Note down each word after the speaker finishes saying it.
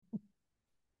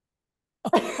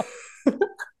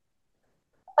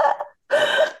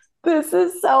This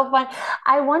is so fun.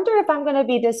 I wonder if I'm going to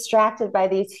be distracted by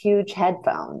these huge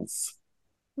headphones.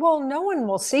 Well, no one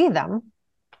will see them.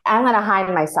 I'm going to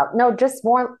hide myself. No, just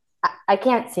more. I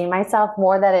can't see myself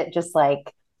more that it just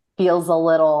like feels a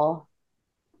little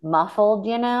muffled,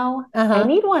 you know? I Uh-huh.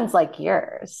 need ones like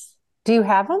yours. Do you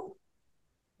have them?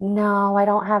 No, I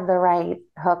don't have the right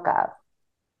hookup.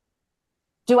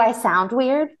 Do I sound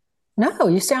weird? No,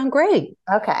 you sound great.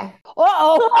 Okay.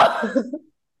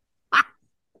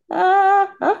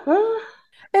 Uh-oh.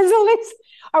 Is Elise,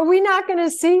 are we not going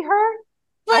to see her?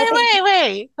 I Wait, think. wait,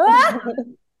 wait.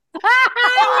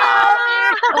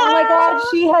 Oh my God,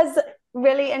 she has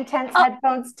really intense Oh,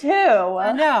 headphones I too.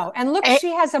 know. And look, eh,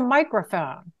 she has a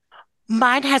microphone.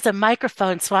 mine has a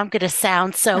microphone, so I'm going to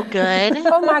sound so good.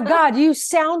 Oh my God, you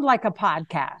sound like a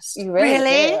podcast. You really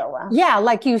Really? do. Yeah,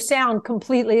 like you sound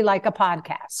completely like a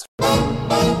podcast.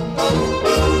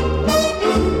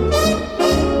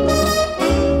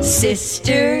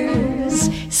 Sisters,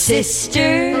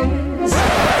 sisters.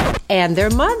 And their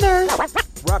mother.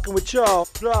 Rocking with y'all.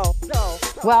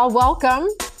 Well, welcome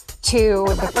to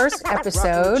the first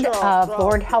episode of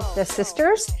Lord Help the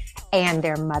Sisters and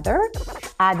Their Mother.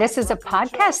 This is a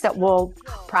podcast that will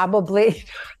probably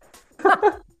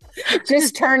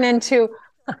just turn into.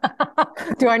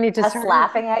 Do I need to Us start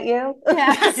laughing at you?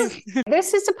 Yes.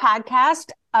 This is a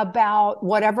podcast about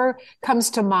whatever comes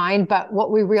to mind, but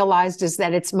what we realized is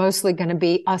that it's mostly going to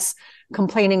be us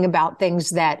complaining about things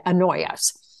that annoy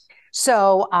us.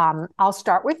 So I'll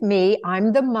start with me.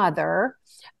 I'm the mother,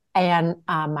 and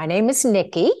my name is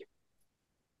Nikki.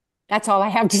 That's all I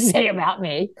have to say about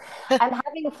me. I'm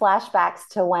having flashbacks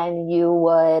to when you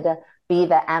would be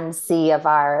the MC of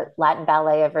our Latin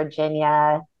Ballet of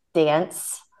Virginia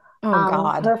dance Oh,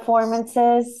 God.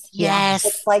 performances. Yes.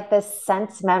 It's like this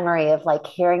sense memory of like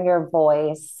hearing your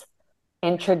voice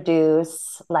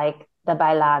introduce like the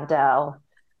bailando.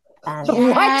 And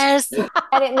Yes.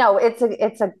 no, it's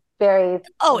a very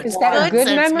Oh, Is it's that a good good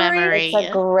sense memory? it's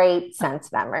a great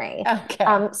sense memory.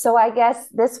 Okay. So I guess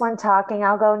this one talking,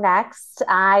 I'll go next.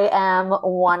 I am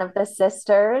one of the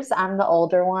sisters. I'm the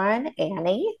older one,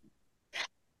 Annie.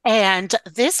 And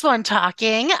this one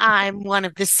talking, I'm one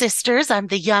of the sisters. I'm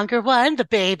the younger one, the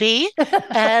baby,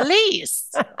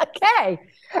 Elise. Okay.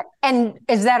 And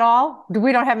is that all?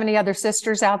 We don't have any other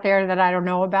sisters out there that I don't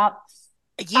know about?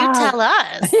 You tell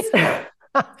us.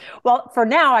 Well, for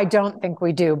now, I don't think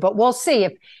we do, but we'll see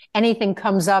if anything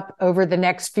comes up over the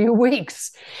next few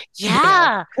weeks.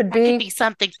 Yeah, could that could be. be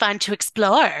something fun to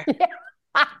explore.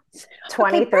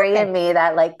 23 in me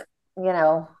that like,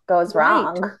 goes Right.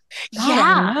 wrong, God, Yeah.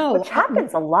 I know. which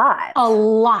happens a lot. A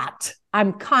lot.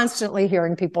 I'm constantly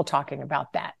hearing people talking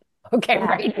about that. Okay, Yeah.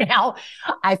 right now,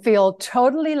 I feel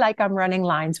totally like I'm running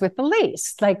lines with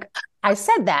Elise. Like I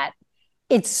said that.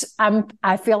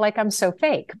 I feel like I'm so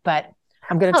fake, but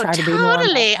I'm going to Oh, try to be normal.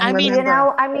 totally. And I mean,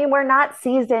 remember, We're not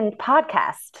seasoned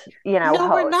podcast, no,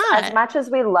 we're hosts. As not. much as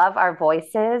we love our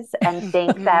voices and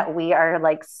think Mhm, that we are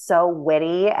like so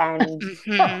witty and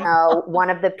mhm. one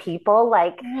of the people,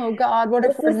 like oh God, what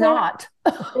if this we're isn't not?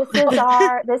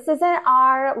 this isn't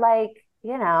our like,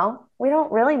 we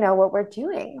don't really know what we're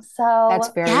doing. That's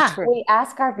So very Yeah. true. we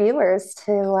ask our viewers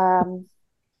to roll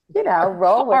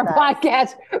Our with us.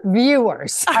 podcast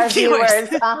viewers. Our Viewers.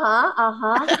 viewers,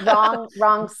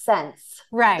 wrong sense.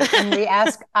 Right. And we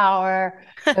ask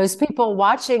those people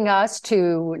watching us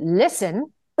to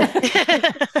listen.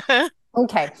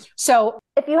 Okay. So,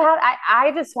 If you have,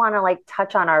 I just want to like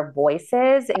touch on our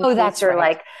voices in case that's you're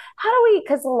right. like, how do we?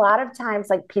 Because a lot of times,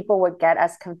 like people would get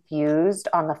us confused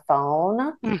on the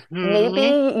phone. Mhm.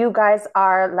 Maybe you guys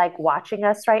are like watching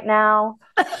us right now.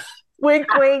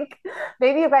 Wink, wink.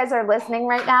 Maybe you guys are listening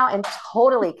right now and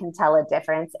totally can tell a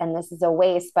difference. And this is a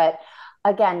waste. But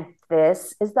again,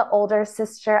 this is the older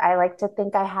sister. I like to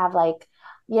think I have like,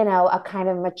 a kind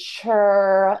of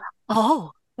mature,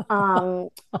 Oh, um,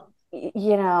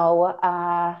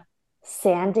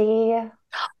 Sandy.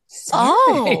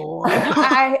 oh.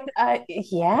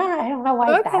 Yeah, I don't know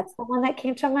why Okay. that's the one that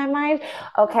came to my mind.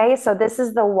 Okay, so this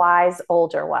is the wise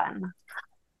older one.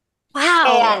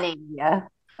 Wow. Annie.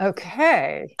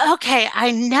 Okay. Okay,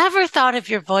 I never thought of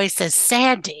your voice as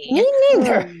Sandy. Me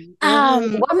neither. What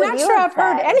I'm would not you sure have I've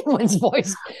heard said? anyone's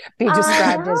voice be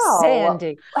described as know.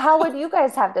 Sandy. How would you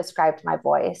guys have described my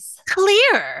voice?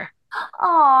 Clear.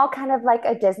 Oh, kind of like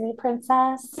a Disney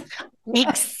princess.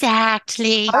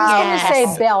 Exactly. I was going to say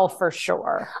Yes. Belle for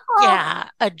sure. Yeah,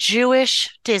 a Jewish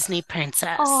Disney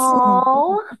princess.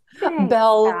 Oh, thanks,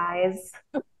 Belle. guys.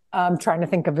 I'm trying to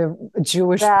think of a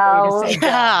Jewish way to Bell, say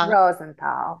Yeah.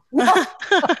 Rosenthal. Bell.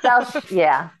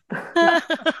 Yeah. Yes,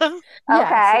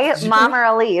 Okay, it's Mom Jewish. or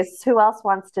Elise, who else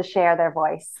wants to share their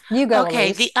voice? You go,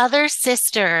 Okay, the Elise. other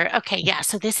sister. Okay, yeah.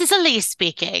 So this is Elise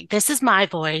speaking. This is my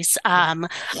voice.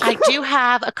 I do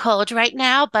have a cold right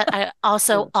now, but I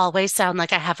also always sound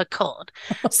like I have a cold.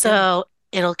 So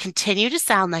it'll continue to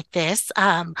sound like this.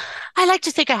 I like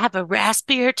to think I have a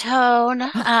raspier tone.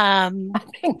 I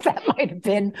think that might have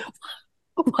been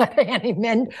what Annie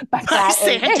meant by That is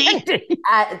Sandy.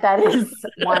 that is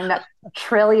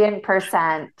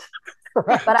 1,000,000,000,000%.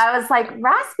 Right. But I was like,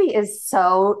 raspy is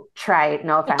so trite.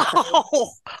 No offense. Like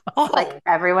Oh,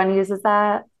 everyone uses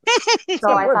that.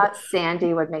 So I We're- thought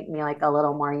Sandy would make me like a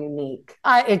little more unique.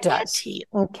 It does. Sandy.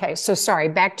 Okay, so sorry.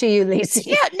 Back to you,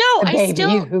 Lacey. Yeah, no, The I baby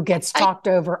still, who gets I talked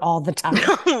over all the time.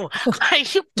 no, I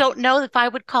don't know if I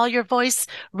would call your voice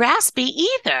raspy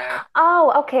either.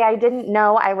 Oh, okay. I didn't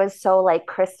know I was so like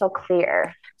crystal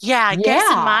clear. Yeah, I guess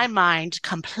in Yeah. my mind,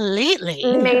 completely.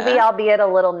 Maybe I'll be at a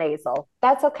little nasal.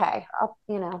 That's okay.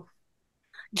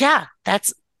 Yeah,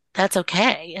 that's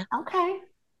okay. Okay.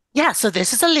 Yeah, so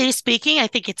this is Elise speaking. I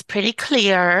think it's pretty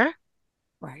clear,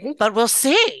 Right. but we'll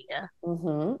see.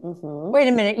 Wait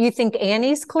a minute. You think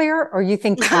Annie's clear or you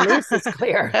think Elise is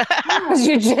clear? Because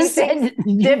you I just think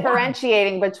said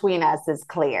differentiating between us is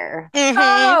clear.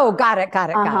 Oh, got it.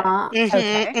 Uh-huh. Okay. All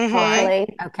right.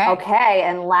 Totally. Okay. Okay.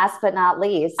 And last but not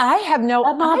least, I have no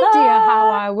the mother. idea how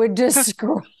I would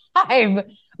describe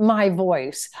my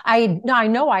voice. I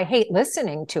know I hate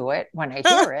listening to it when I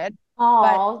hear it.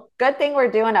 Oh, good thing we're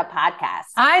doing a podcast.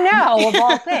 I know, of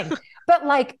all things. But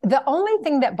like the only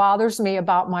thing that bothers me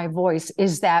about my voice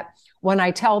is that when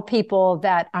I tell people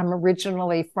that I'm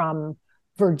originally from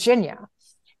Virginia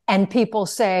and people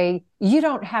say, you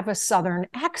don't have a Southern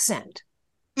accent.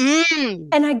 Mm.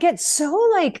 And I get so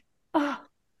like, kind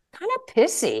of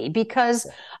pissy because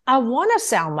I want to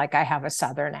sound like I have a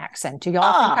Southern accent. Do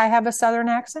y'all think I have a Southern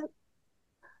accent?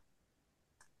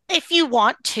 If you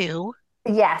want to.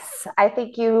 Yes, I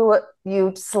think you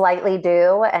slightly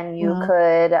do, and you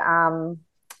could,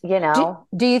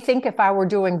 Do you think if I were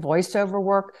doing voiceover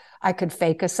work, I could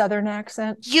fake a Southern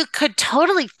accent? You could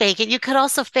totally fake it. You could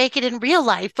also fake it in real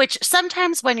life, which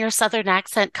sometimes when your Southern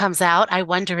accent comes out, I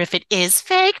wonder if it is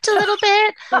faked a little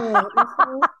bit.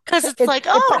 Because it's like,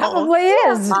 It probably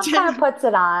is. Mom kind of puts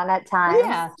it on at times.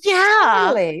 Yeah. yeah.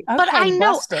 Totally. But I Okay,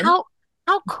 know busted.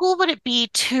 how cool would it be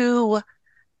to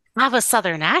have a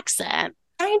Southern accent,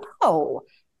 I know.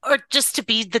 or just to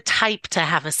be the type to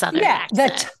have a Southern Yeah,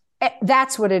 accent?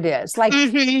 that's what it is. Like,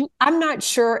 Mhm. I'm not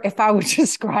sure if I would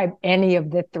describe any of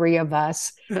the three of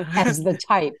us as the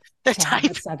type The to have a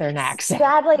type. Southern accent.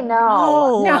 Sadly, no.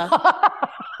 Oh, No.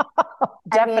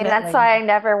 I mean, that's Definitely why I not.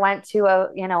 never went to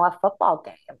a football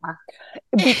game.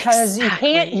 Because you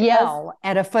can't Exactly. yell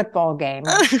at a football game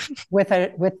with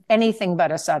anything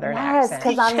but a Southern Yes, accent.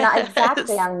 because I'm not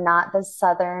exactly. Yes. I'm not the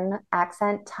Southern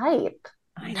accent type.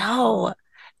 I No. know.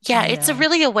 Yeah, I it's know.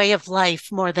 really a way of life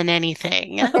more than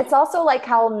anything. It's also like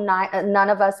how none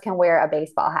of us can wear a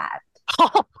baseball hat.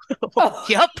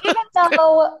 Yep. Even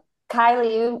though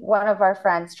Kylie, one of our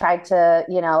friends, tried to,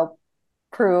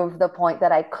 prove the point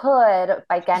that I could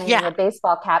by getting me Yeah. a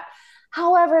baseball cap.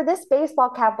 However, this baseball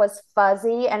cap was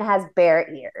fuzzy and has bear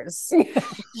ears. Granted,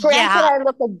 Yeah. I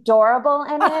look adorable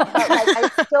in it, but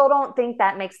like I still don't think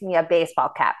that makes me a baseball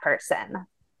cap person.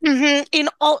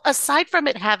 Aside from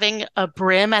it having a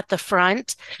brim at the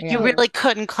front, you Yeah. really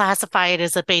couldn't classify it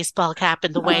as a baseball cap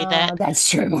in the way that That's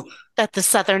true. the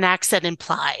Southern accent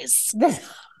implies.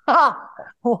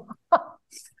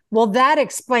 Well, that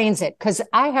explains it because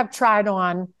I have tried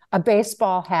on a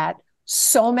baseball hat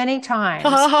so many times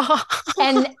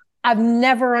and I've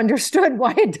never understood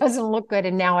why it doesn't look good.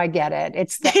 And now I get it.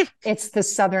 It's the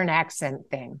Southern accent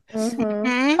thing.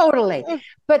 Mhm. Totally.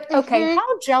 But okay, Mhm.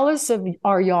 how jealous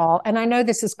are y'all? And I know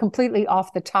this is completely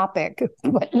off the topic,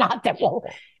 but not that we'll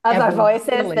Of our ever voices,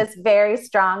 really- this very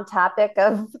strong topic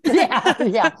of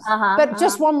yeah. Uh-huh, But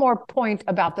just one more point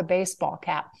about the baseball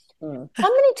cap. Mm. How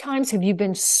many times have you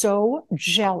been so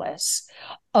jealous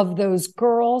of those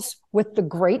girls with the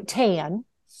great tan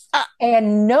Uh.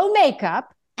 and no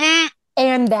makeup Mm,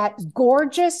 and that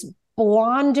gorgeous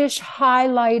blondish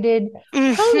highlighted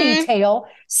mhm. ponytail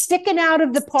sticking out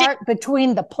of the part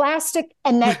between the plastic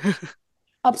and that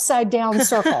upside down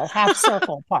circle, half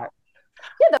circle part?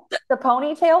 the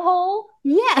ponytail hole?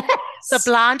 Yes. The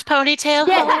blonde ponytail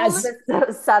Yes. hole?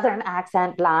 The Southern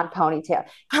accent blonde ponytail.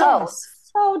 Oh, Yes.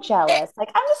 so jealous. Like,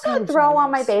 I'm just going to So throw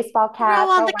on my jealous. baseball cap, Throw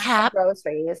on go the run cap. some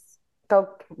groceries, go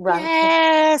run.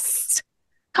 Yes.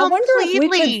 I wonder if we could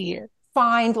Completely.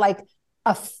 find like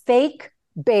a fake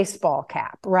baseball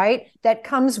cap, right? That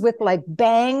comes with like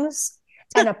bangs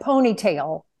and a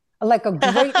ponytail, like a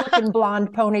great looking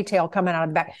blonde ponytail coming out of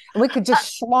the back. And we could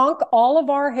just slunk all of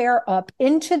our hair up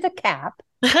into the cap.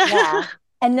 Yeah.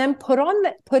 And then put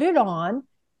it on,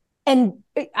 and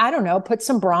I don't know, put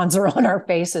some bronzer on our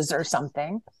faces or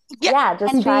something. Yeah,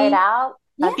 just And try it out.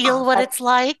 Feel what it's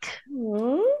like.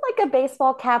 Like a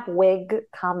baseball cap wig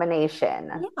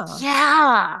combination.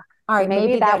 Yeah. All right,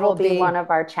 Maybe that will be one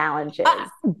of our challenges.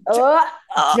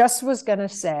 Just was going to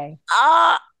say.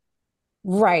 Uh,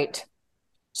 Right.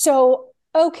 So,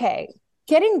 okay,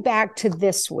 getting back to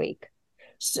this week.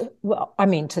 So,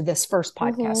 to this first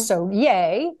podcast. So,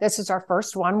 yay, this is our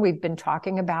first one. We've been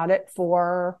talking about it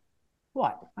for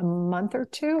what, a month or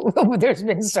two? There's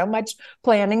been so much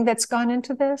planning that's gone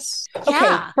into this.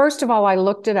 Okay, first of all, I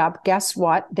looked it up. Guess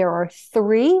what? There are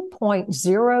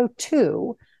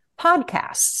 3.02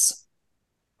 podcasts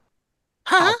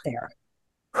out there.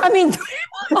 I mean,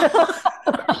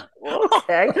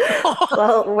 okay.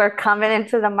 Well, we're coming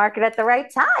into the market at the right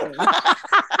time.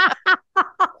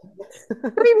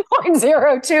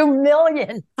 3.02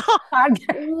 million.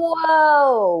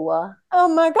 Whoa.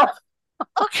 Oh my God.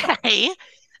 Okay.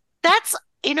 That's,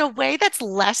 in a way, that's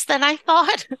less than I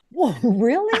thought. Whoa,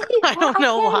 really? I don't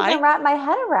know I can't why. even wrap my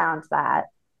head around that.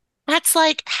 That's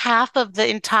like half of the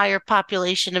entire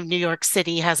population of New York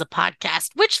City has a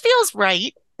podcast, which feels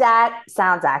right. That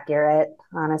sounds accurate,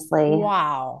 honestly.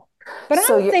 Wow. But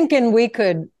I'm thinking we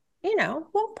could,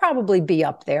 we'll probably be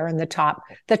up there in the top.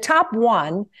 The top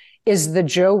one is the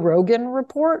Joe Rogan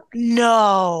report.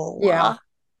 No. Yeah.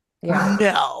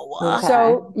 No.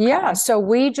 Okay. So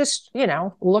we just,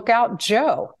 look out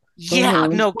Joe. Yeah,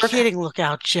 no kidding. Look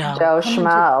out, Joe. Joe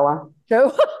Schmo.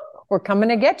 Joe, we're coming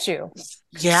to get you.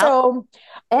 Yeah. So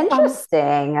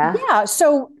interesting.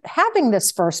 So having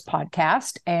this first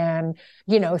podcast and,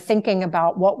 thinking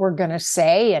about what we're going to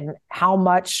say and how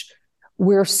much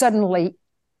we're suddenly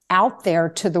out there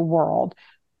to the world.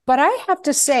 But I have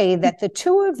to say that the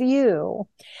two of you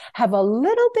have a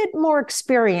little bit more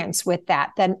experience with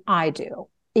that than I do,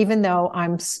 even though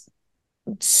I'm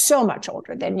so much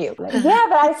older than you. Yeah,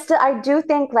 but I do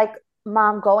think, like,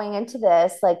 Mom, going into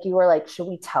this, like, you were like, should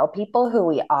we tell people who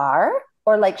we are?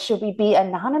 Or like, should we be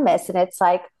anonymous? And it's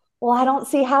like, well, I don't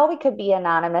see how we could be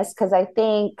anonymous, because I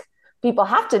think people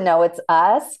have to know it's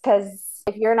us. Because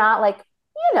if you're not, like,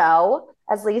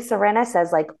 as Lisa Rinna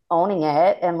says, like, owning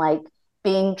it and like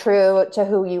being true to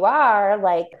who you are,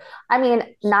 like, I mean,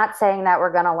 not saying that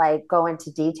we're gonna like go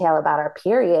into detail about our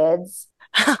periods.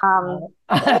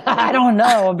 I don't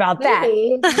know about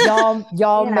maybe. that.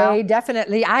 Y'all may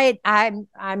definitely. I'm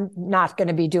not going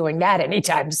to be doing that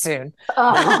anytime soon.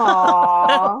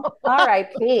 Oh,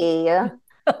 R.I.P. Yeah.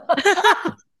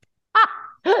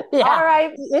 All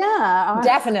right. Yeah.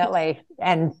 Definitely.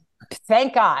 And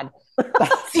thank God.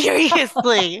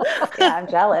 Seriously. Yeah, I'm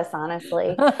jealous,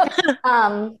 honestly.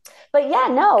 But yeah,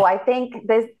 no, I think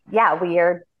we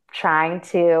are trying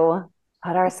to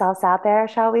put ourselves out there,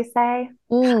 shall we say?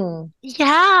 Yeah.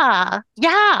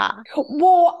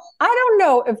 Well, I don't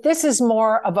know if this is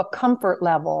more of a comfort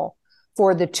level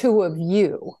for the two of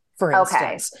you, for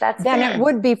instance, than it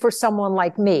would be for someone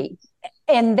like me.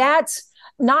 And that's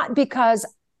not because,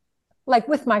 like,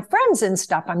 with my friends and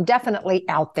stuff, I'm definitely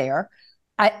out there.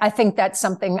 I think that's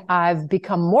something I've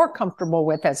become more comfortable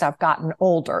with as I've gotten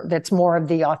older. That's more of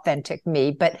the authentic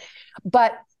me, but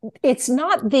it's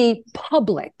not the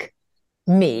public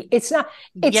me. It's not,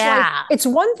 it's like, it's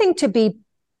one thing to be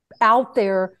out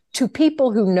there to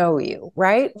people who know you,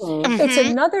 right? Mm-hmm. It's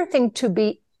another thing to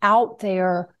be out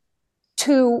there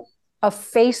to a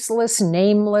faceless,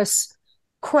 nameless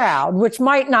crowd, which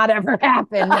might not ever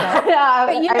happen.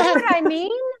 But you know what I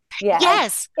mean? Yeah.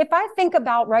 Yes. If I think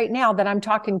about right now that I'm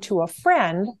talking to a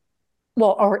friend,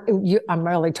 I'm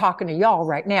really talking to y'all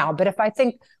right now, but if I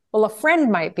think, well, a friend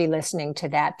might be listening to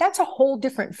that, that's a whole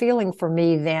different feeling for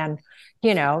me than,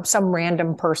 some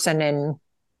random person in,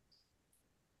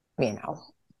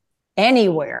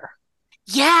 anywhere.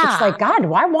 Yeah. It's like, God,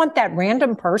 do I want that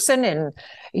random person in,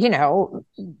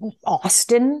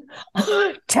 Austin,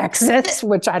 Texas,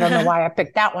 which I don't know why I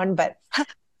picked that one, but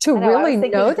to really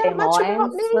know that much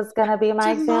about me was going to be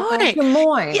my example. Des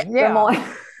Moines. Yeah. Des Moines.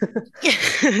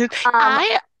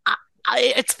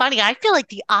 It's funny. I feel like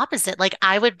the opposite. Like,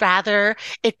 I would rather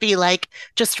it be like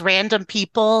just random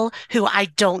people who I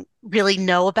don't really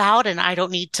know about and I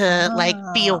don't need to like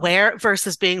be aware,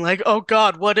 versus being like, oh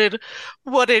God, what did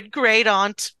great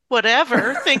aunt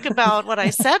whatever think about what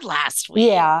I said last week?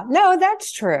 Yeah, no,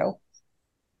 that's true.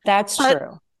 That's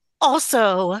true.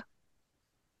 Also,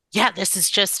 yeah, this is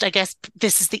just, I guess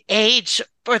this is the age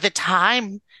or the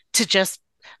time to just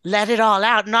let it all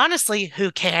out. And honestly,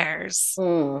 who cares?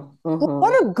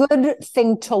 What a good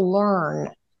thing to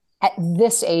learn at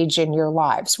this age in your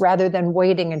lives, rather than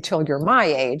waiting until you're my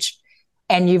age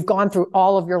and you've gone through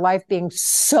all of your life being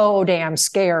so damn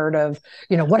scared of,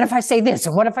 what if I say this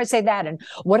and what if I say that? And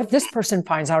what if this person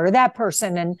finds out or that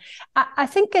person? And I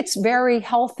think it's very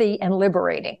healthy and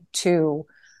liberating to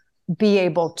be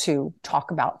able to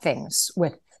talk about things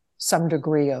with some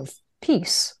degree of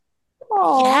peace.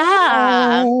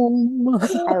 Yeah. I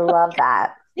love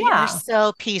that. You're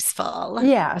so peaceful.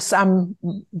 Yes, I'm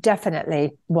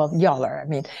definitely, well, y'all are,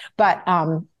 but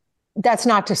that's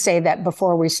not to say that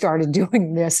before we started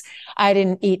doing this, I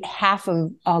didn't eat half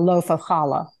of a loaf of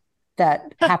challah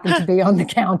that happened to be on the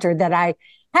counter that I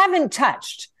haven't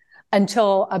touched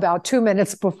until about 2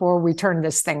 minutes before we turned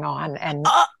this thing on. And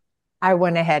I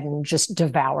went ahead and just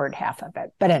devoured half of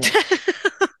it. But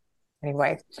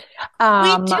anyway.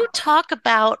 We do talk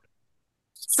about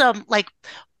some, like,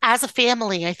 as a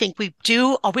family, I think we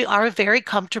are very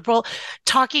comfortable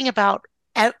talking about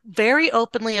very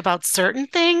openly about certain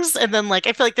things. And then, like,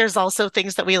 I feel like there's also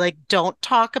things that we don't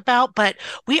talk about, but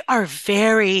we are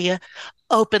very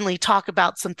openly talk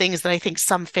about some things that I think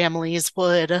some families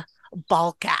would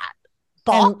balk at.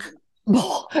 Balk?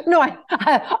 No,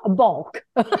 bulk.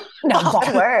 No, bulk.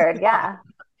 Good word, yeah.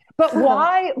 But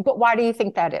why do you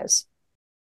think that is?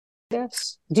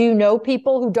 This? Do you know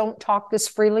people who don't talk this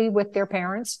freely with their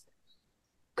parents?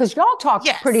 Because y'all talk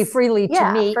pretty freely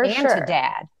to me and to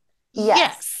Dad.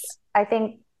 Yes. I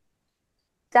think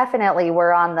definitely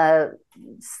we're on the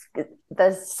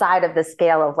side of the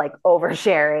scale of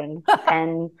oversharing.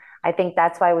 And I think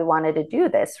that's why we wanted to do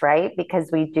this, right? Because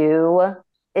we do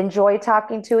enjoy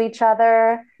talking to each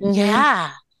other.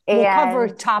 Yeah. We'll cover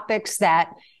topics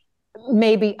that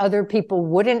maybe other people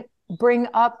wouldn't bring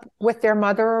up with their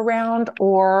mother around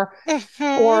or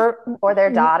their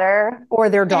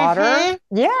daughter.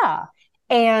 Yeah.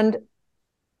 And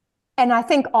I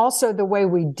think also the way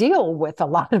we deal with a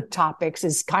lot of topics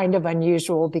is kind of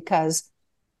unusual because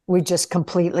we just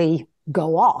completely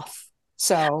go off.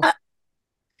 So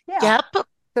Yep.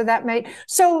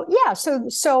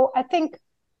 So I think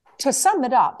to sum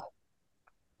it up,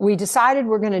 we decided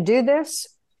we're going to do this.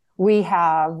 We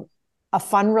have a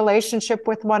fun relationship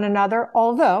with one another.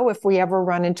 Although if we ever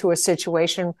run into a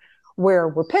situation where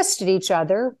we're pissed at each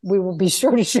other, we will be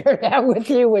sure to share that with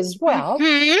you as well.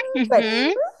 But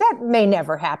that may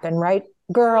never happen, right,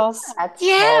 girls?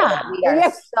 We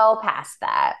are so past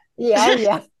that.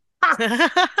 Yeah.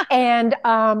 And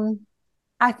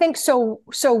I think so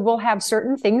we'll have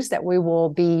certain things that we will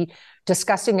be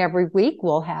discussing every week.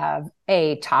 We'll have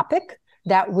a topic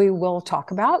that we will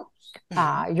talk about.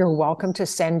 You're welcome to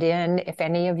send in if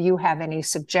any of you have any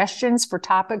suggestions for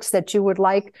topics that you would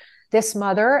like this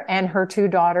mother and her two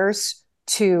daughters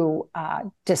to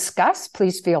discuss.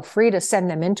 Please feel free to send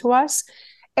them in to us.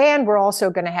 And we're also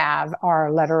going to have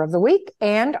our letter of the week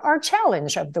and our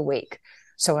challenge of the week.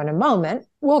 So in a moment,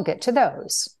 we'll get to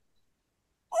those.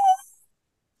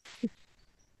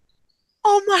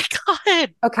 Oh my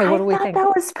God. Okay, what do we think?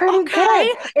 That was pretty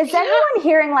good. Is anyone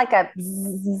hearing a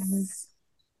zzz?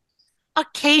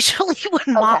 Occasionally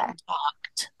when Mom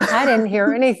talked. I didn't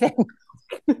hear anything.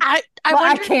 I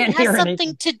wonder can't if it has hear something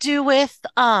anything. to do with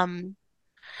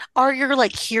are your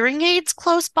hearing aids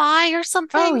close by or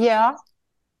something? Oh yeah.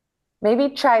 Maybe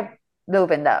try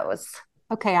moving those.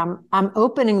 Okay, I'm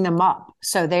opening them up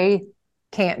so they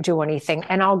can't do anything,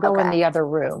 and I'll go in the other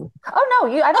room. Oh no,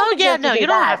 you don't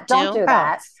have to. Don't do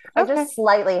that. I Okay. just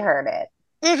slightly heard it.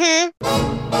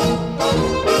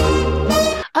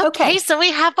 Okay, so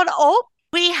we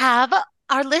have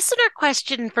our listener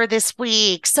question for this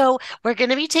week. So we're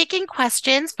going to be taking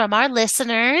questions from our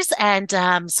listeners. And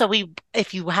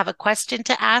if you have a question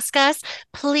to ask us,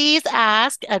 please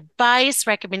ask advice,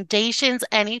 recommendations,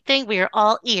 anything. We are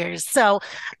all ears. So,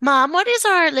 Mom, what is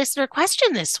our listener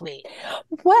question this week?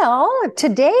 Well,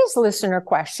 today's listener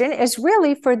question is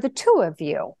really for the two of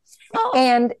you. Oh.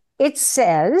 And it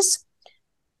says,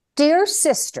 "Dear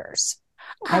sisters,"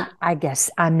 I guess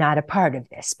I'm not a part of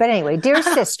this, but anyway, "Dear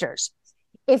sisters,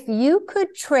 if you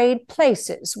could trade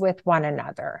places with one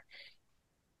another,"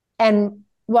 and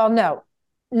well, no,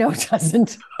 it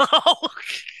doesn't. Wait,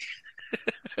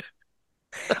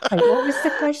 what was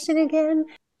the question again?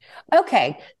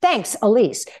 Okay, thanks,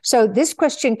 Elise. So this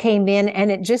question came in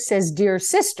and it just says, "Dear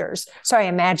sisters." So I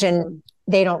imagine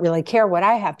they don't really care what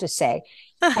I have to say.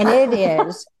 And it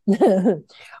is,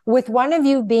 with one of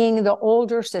you being the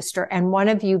older sister and one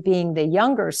of you being the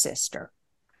younger sister,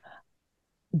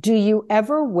 do you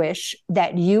ever wish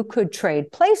that you could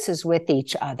trade places with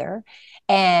each other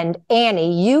And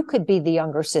Annie, you could be the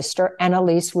younger sister, and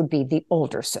Elise would be the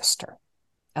older sister.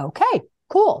 Okay,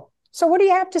 cool. So what do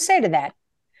you have to say to that?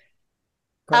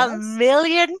 Girls?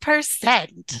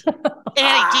 1,000,000%.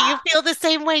 Annie, do you feel the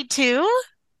same way too?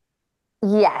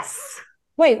 Yes.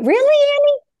 Wait, really,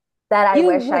 Annie? That I You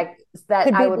wish would- I that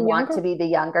could be I would the want younger? to be the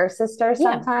younger sister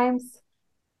Yeah. sometimes.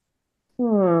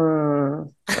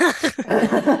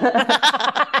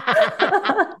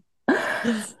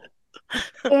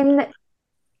 In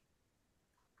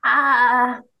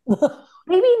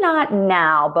maybe not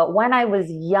now, but when I was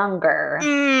younger,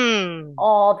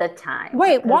 all the time.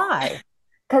 Wait, why?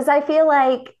 Because I feel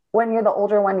like when you're the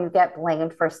older one, you get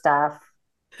blamed for stuff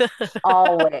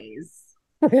always.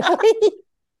 Really?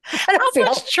 How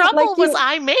much trouble like was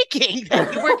I making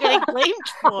that you were getting blamed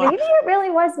for? Maybe it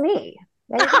really was me.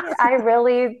 Maybe I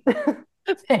really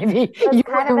Maybe was you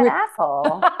kind of were an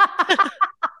asshole.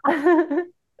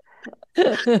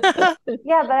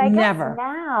 Yeah, but I Never. guess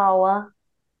now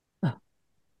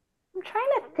I'm trying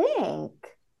to think.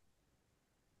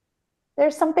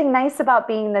 There's something nice about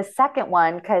being the second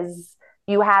one because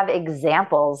you have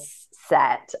examples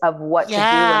set of what to do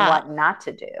and what not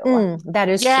to do. That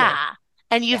is true. Yeah.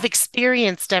 And you've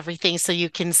experienced everything, so you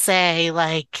can say,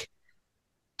 like,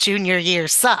 junior year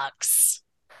sucks.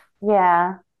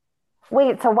 Yeah.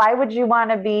 Wait, so why would you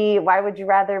rather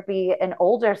be an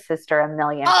older sister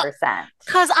 1,000,000%?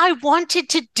 Because I wanted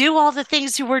to do all the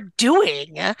things you were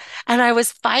doing, and I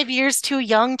was 5 years too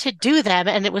young to do them,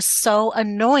 and it was so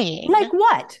annoying. Like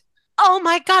what? Oh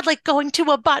my God, like going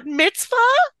to a bat mitzvah?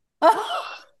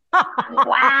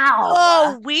 Wow.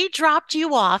 Oh, we dropped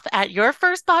you off at your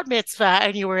first bat mitzvah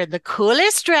and you were in the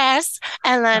coolest dress.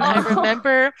 And then I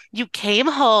remember you came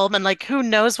home and like, who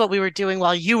knows what we were doing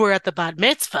while you were at the bat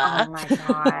mitzvah. Oh my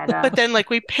God. But then like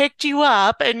we picked you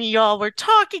up and y'all were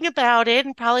talking about it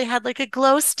and probably had like a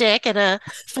glow stick and a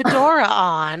fedora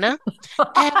on.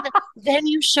 And then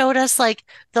you showed us like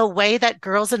the way that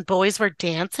girls and boys were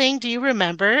dancing. Do you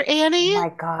remember, Annie? Oh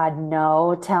my God,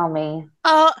 no. Tell me.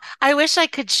 Oh, I wish I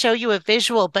could show you a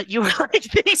visual, but you were like,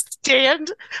 they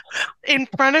stand in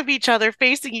front of each other,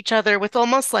 facing each other with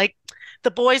almost like the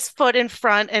boy's foot in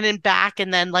front and in back,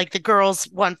 and then like the girl's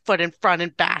one foot in front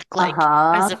and back, like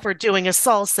as if we're doing a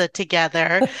salsa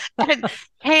together. And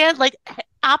hand, like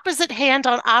opposite hand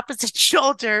on opposite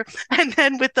shoulder, and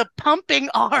then with the pumping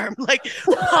arm, like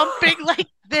pumping like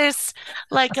this,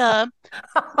 like a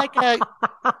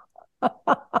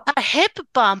hip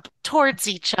bump towards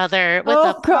each other with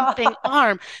a pumping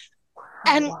arm.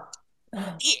 And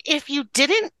if you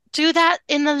didn't do that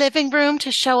in the living room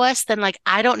to show us, then like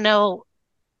I don't know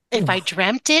if I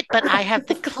dreamt it, but I have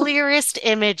the clearest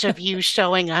image of you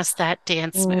showing us that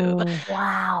dance move.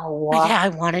 Wow. Yeah, I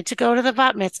wanted to go to the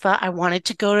bat mitzvah. I wanted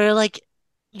to go to like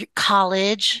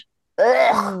college.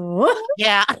 Ugh.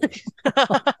 Yeah.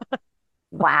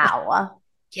 Wow.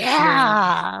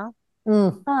 Yeah.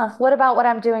 What about what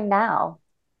I'm doing now?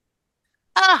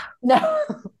 No.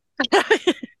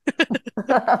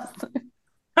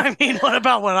 I mean, what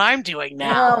about what I'm doing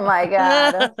now? Oh my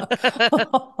God.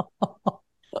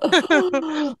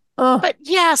 But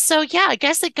yeah, so yeah, I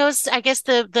guess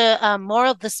the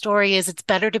moral of the story is it's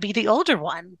better to be the older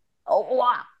one. Oh,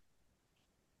 wow.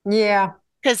 Yeah.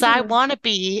 Because I want to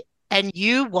be and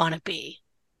you want to be.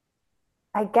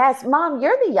 I guess, Mom,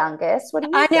 you're the youngest. What do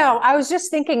you I think? know. I was just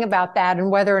thinking about that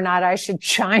and whether or not I should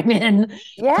chime in.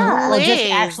 Yeah. Or just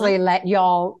Please. actually let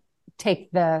y'all take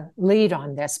the lead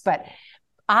on this. But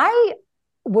I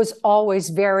was always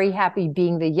very happy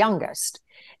being the youngest,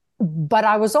 but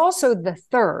I was also the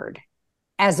third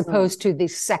as opposed to the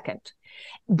second.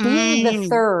 Being the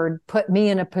third put me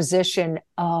in a position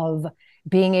of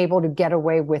being able to get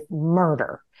away with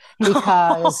murder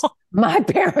because my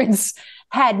parents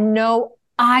had no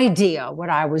idea what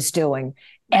I was doing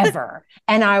ever.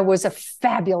 And I was a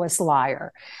fabulous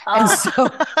liar. And so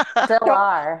Still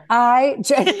are.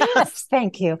 yes,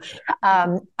 thank you.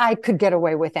 I could get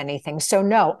away with anything. So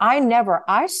no,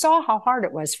 I saw how hard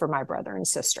it was for my brother and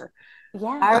sister.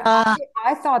 Yeah.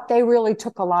 I thought they really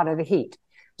took a lot of the heat.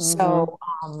 So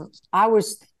I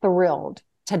was thrilled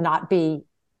to not be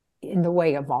in the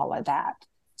way of all of that.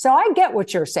 So I get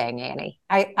what you're saying, Annie.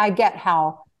 I get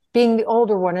how being the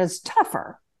older one is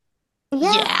tougher.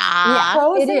 Yeah.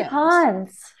 Pros and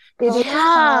cons. Pros and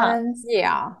cons.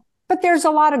 Yeah. But there's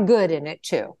a lot of good in it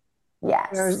too.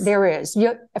 Yes. There is.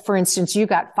 For instance, you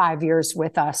got 5 years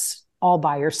with us all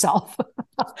by yourself.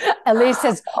 Elise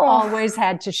has always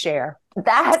had to share.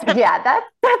 That's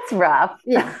rough.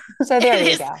 Yeah. So there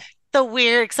you go.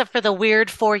 Except for the weird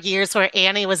 4 years where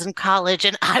Annie was in college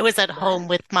and I was at home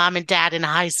with mom and dad in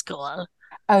high school.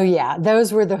 Oh yeah,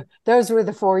 those were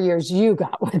the 4 years you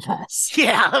got with us.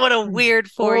 Yeah, what a weird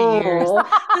 4 years.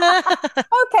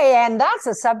 Okay, and that's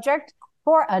a subject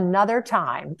for another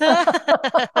time.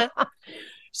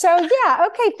 So yeah,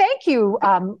 okay, thank you,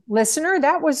 listener.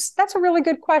 That's a really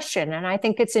good question, and I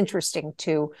think it's interesting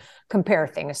to compare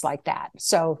things like that.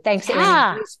 So thanks,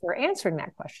 Yeah. Annie, for answering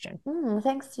that question.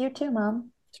 Thanks to you too,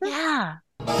 Mom. Sure. Yeah.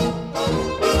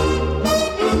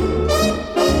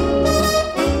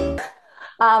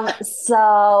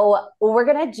 So we're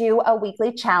gonna do a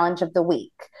weekly challenge of the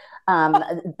week.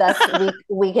 Thus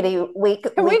week.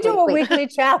 Can we do a weekly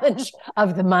challenge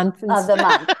of the month? Of the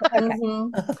month?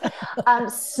 Okay.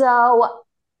 So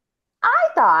I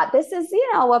thought this is,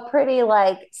 a pretty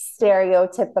like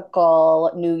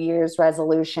stereotypical New Year's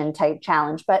resolution type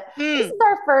challenge, but this is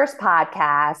our first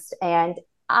podcast, and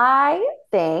I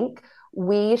think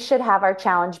we should have our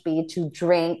challenge be to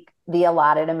drink the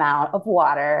allotted amount of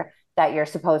water that you're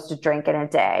supposed to drink in a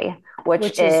day,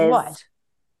 which is what?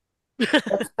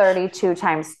 It's 32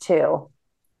 times 2.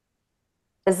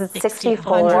 Is it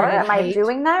 64? Am I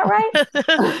doing that right?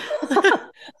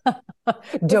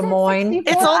 Des Moines.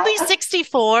 It's only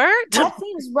 64? That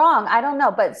seems wrong. I don't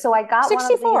know. But so I got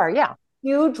 64, one of these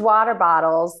huge water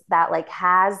bottles that like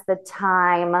has the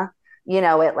time,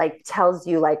 it like tells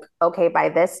you like, okay, by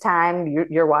this time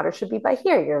your water should be by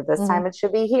here. This time it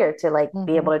should be here to like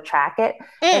be able to track it.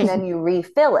 And then you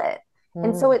refill it.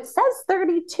 And so it says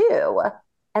 32.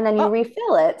 And then you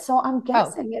refill it. So I'm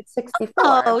guessing it's 64.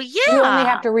 Oh, yeah. You only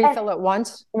have to refill it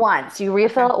once? Once. You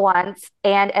refill it once.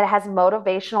 And it has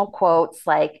motivational quotes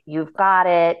like, you've got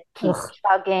it, keep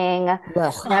chugging,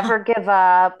 never give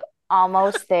up,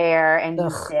 almost there, and you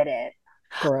did it.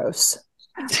 Gross.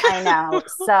 I know.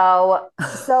 So,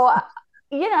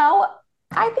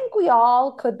 I think we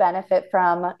all could benefit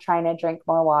from trying to drink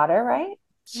more water, right?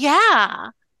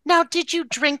 Yeah. Now, did you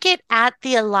drink it at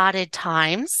the allotted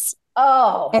times?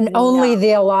 Oh, and only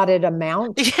the allotted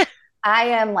amount? I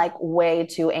am like way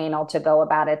too anal to go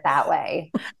about it that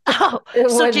way. Oh,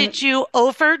 so did you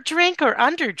over drink or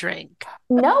under drink?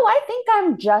 No, I think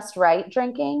I'm just right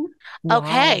drinking.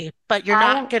 Okay, but you're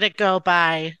not going to go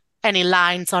by any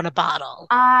lines on a bottle.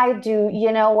 I do.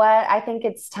 You know what? I think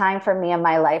it's time for me in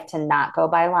my life to not go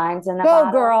by lines in a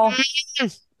bottle. Go, girl.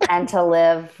 And to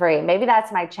live free. Maybe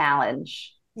that's my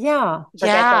challenge. Yeah.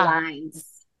 Forget the lines.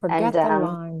 Forget the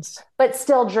lines. But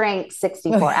still drink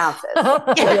 64 ounces.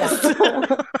 Yes.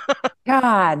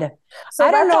 God. So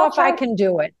I don't know if I can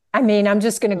do it. I mean, I'm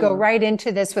just going to go right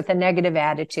into this with a negative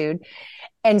attitude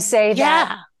and say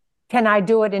that, can I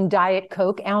do it in Diet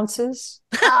Coke ounces?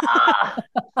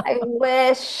 I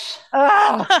wish.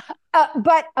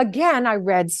 But again, I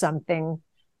read something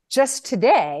just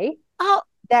today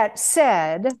that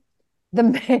said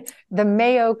the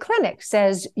Mayo Clinic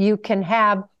says you can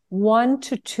have 1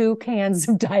 to 2 cans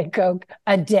of Diet Coke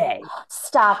a day.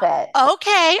 Stop it.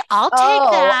 Okay, I'll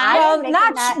take that. Well,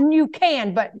 not you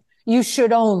can, but you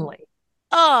should only.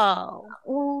 Oh.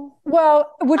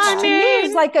 Well, which to me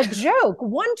is like a joke.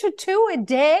 1 to 2 a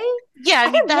day? Yeah,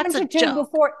 I mean, that's 1 a to 2 joke.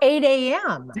 before 8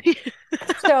 a.m.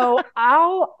 So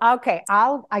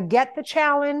I get the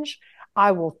challenge.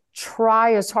 I will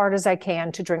try as hard as I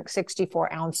can to drink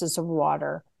 64 ounces of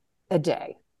water a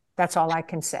day. That's all I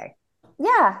can say.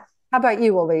 Yeah. How about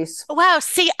you, Elise? Wow.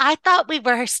 See, I thought we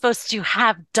were supposed to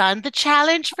have done the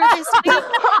challenge for this week.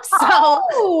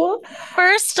 So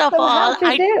first of all,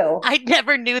 I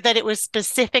never knew that it was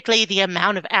specifically the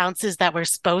amount of ounces that we're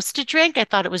supposed to drink. I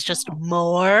thought it was just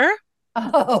more.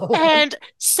 And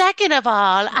second of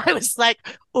all, I was like,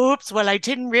 oops, well, I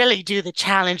didn't really do the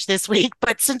challenge this week,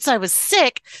 but since I was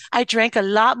sick, I drank a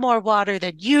lot more water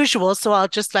than usual. So I'll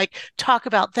just like talk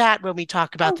about that when we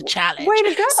talk about the challenge. Way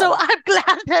to go. So I'm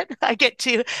glad that I get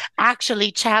to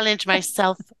actually challenge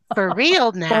myself for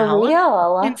real now. For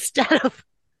real. Instead of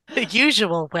the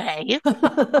usual way.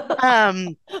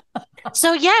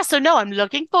 So no, I'm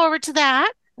looking forward to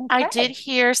that. Okay. I did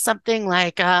hear something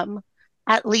like,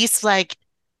 at least like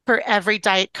for every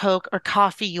Diet Coke or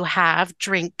coffee you have,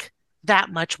 drink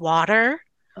that much water.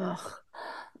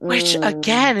 Which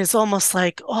again is almost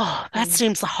like, that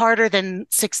seems harder than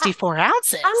 64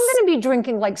 ounces. I'm going to be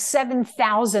drinking like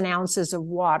 7,000 ounces of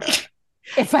water.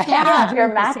 If I have to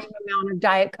drink the same amount of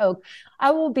Diet Coke,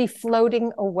 I will be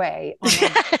floating away on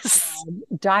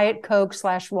a Diet Coke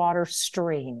 /water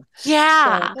stream.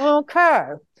 Yeah. So,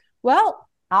 okay. Well,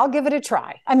 I'll give it a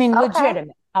try. I mean,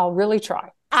 legitimate. I'll really try.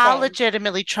 I'll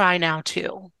legitimately try now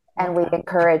too. And we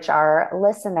encourage our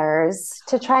listeners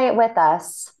to try it with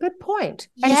us. Good point.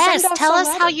 And Yes, send tell a us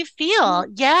how letter. you feel.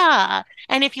 Yeah.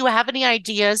 And if you have any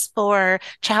ideas for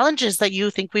challenges that you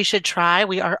think we should try,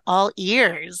 we are all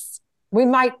ears. We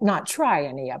might not try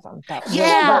any of them, but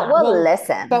Yeah. But we'll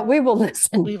listen. But we will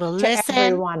listen We will to listen.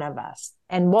 every one of us,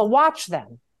 and we'll watch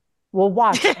them. We'll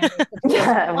watch them.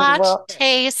 Watch,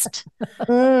 taste.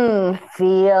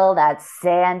 Feel that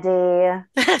sandy.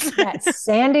 That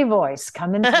sandy voice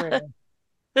coming through.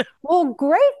 Well,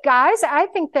 great, guys. I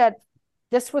think that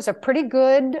this was a pretty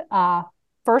good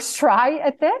first try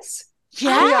at this.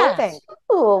 Yeah. What do y'all think?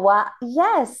 Ooh, wow.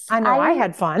 Yes. I know I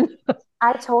had fun.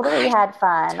 I totally had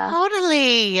fun.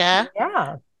 Totally. Yeah.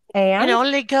 Can And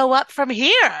only go up from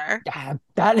here.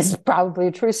 that is probably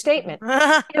a true statement.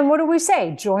 And what do we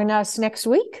say? Join us next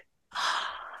week.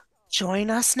 Join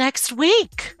us next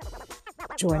week.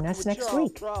 Join us next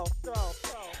week.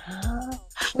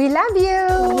 We love you.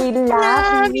 We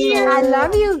love you. I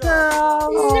love you,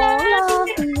 girls. Love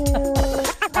you.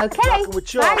 Okay.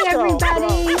 Bye,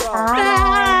 everybody.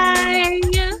 Bye.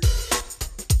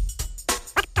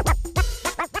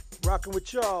 Rocking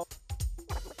with y'all.